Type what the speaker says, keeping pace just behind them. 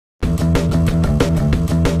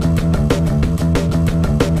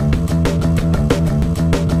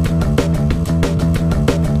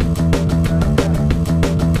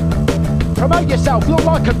yourself, look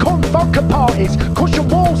like a cunt, vodka parties, cushion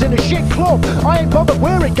walls in a shit club. I ain't bothered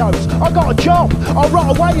where it goes, I got a job. I'll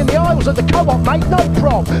rot away in the aisles of the co-op, mate, no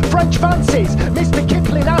prob. French fancies, Mr.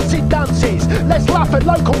 Kipling acid dances. Let's laugh at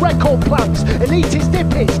local record plants, elitist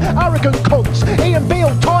dippies, arrogant cunts. Ian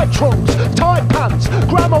Beale, tight trunks, tight pants,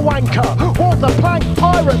 grammar wanker, walk the plank,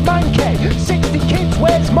 pirate mankey. 60 kids,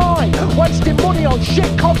 where's mine? Wasting money on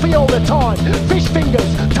shit coffee all the time. Fish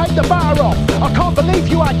fingers, take the batter off. I can't believe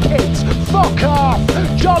you had kids. Fuck off,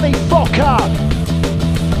 jolly fucker.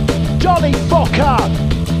 Jolly fucker.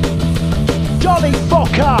 Jolly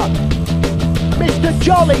fucker. Mr.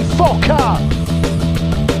 Jolly fucker.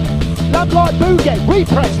 Lab like boogie,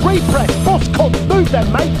 repress, bus cunt, move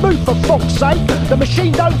them mate, move for fuck's sake. The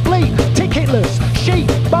machine don't bleed, ticketless, sheep,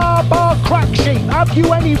 bar, crack sheep, have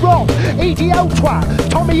you any wrong? EDL twat,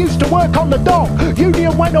 Tommy used to work on the dock,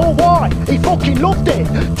 Union went all white, he fucking loved it.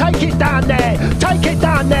 Take it down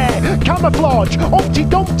there, camouflage, Humpty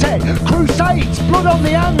Dumpty, crusades, blood on the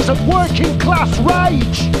hands of working class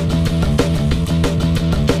rage.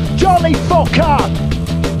 Jolly fucker,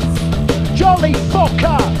 jolly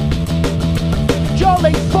fucker.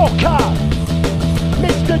 Jolly fucker,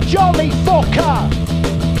 Mr. Jolly fucker.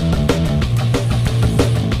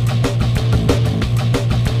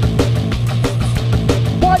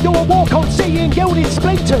 Why do I walk on seeing gilded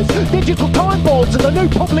splinters, digital time boards and the new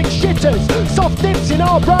public shitters? Soft dips in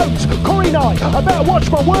our roads, curry night, I better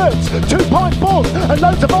watch my words. 2-pint buzz and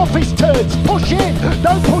loads of office turds. Push in,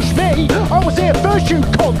 don't push me, I was here first you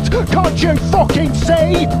cunt, can't you fucking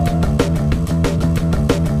see?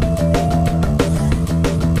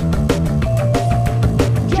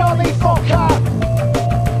 Jolly fucker,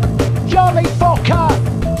 jolly fucker,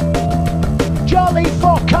 jolly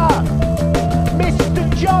fucker, Mr.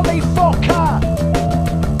 Jolly fucker.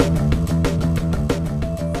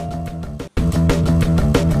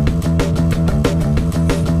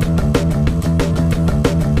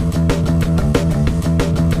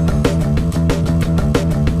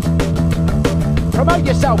 Promote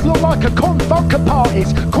yourself, look like a cunt, vodka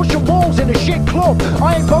parties, cushion walls in a shit club.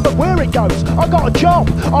 I ain't bothered where it goes, I got a job.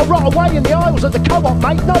 I'll rot away in the aisles of the co-op,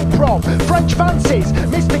 mate, no prob. French fancies,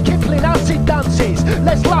 Mr. Kipling acid dances.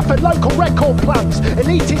 Let's laugh at local record plants,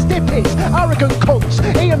 elitist dippies, arrogant cunts.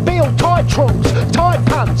 Ian Beale, tight trunks, tight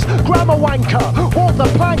pants, grammar wanker, walk the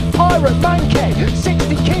plank, pirate mankey.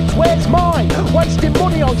 60 kids, where's mine? Wasting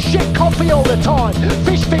money on shit coffee all the time.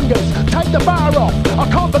 Fish fingers, take the batter off. I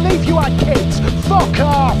can't believe you had kids. Fuck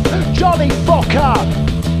off, jolly fucker.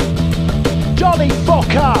 Jolly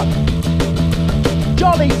fucker.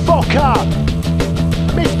 Jolly fucker.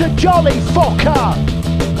 Mr. Jolly fucker.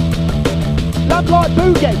 Lab like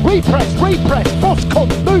boogie, repress, bus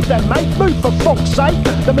cunt, move them mate, move for fuck's sake.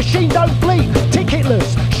 The machine don't bleed,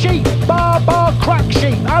 ticketless, sheep, bar, crack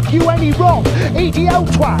sheep, have you any wrong? EDL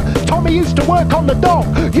twat, Tommy used to work on the dock,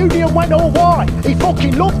 Union went all white, he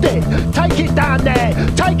fucking loved it. Take it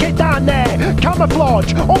down there,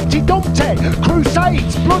 camouflage, Humpty Dumpty,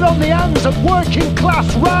 crusades, blood on the hands of working class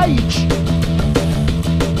rage.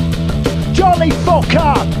 Jolly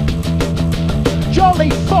fucker, jolly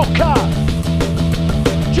fucker.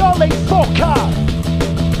 Jolly fucker,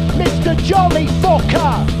 Mr. Jolly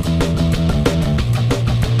fucker.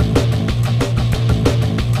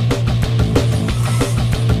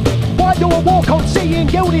 Why do I walk on seeing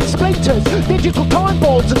gilded splinters, digital time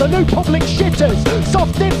boards and the new public shitters?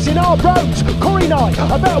 Soft dips in our roads, curry night,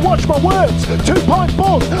 I better watch my words. 2-pint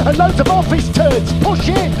buzz and loads of office turds. Push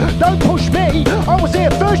in, don't push me, I was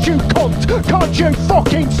here first you cunt, can't you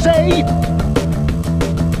fucking see?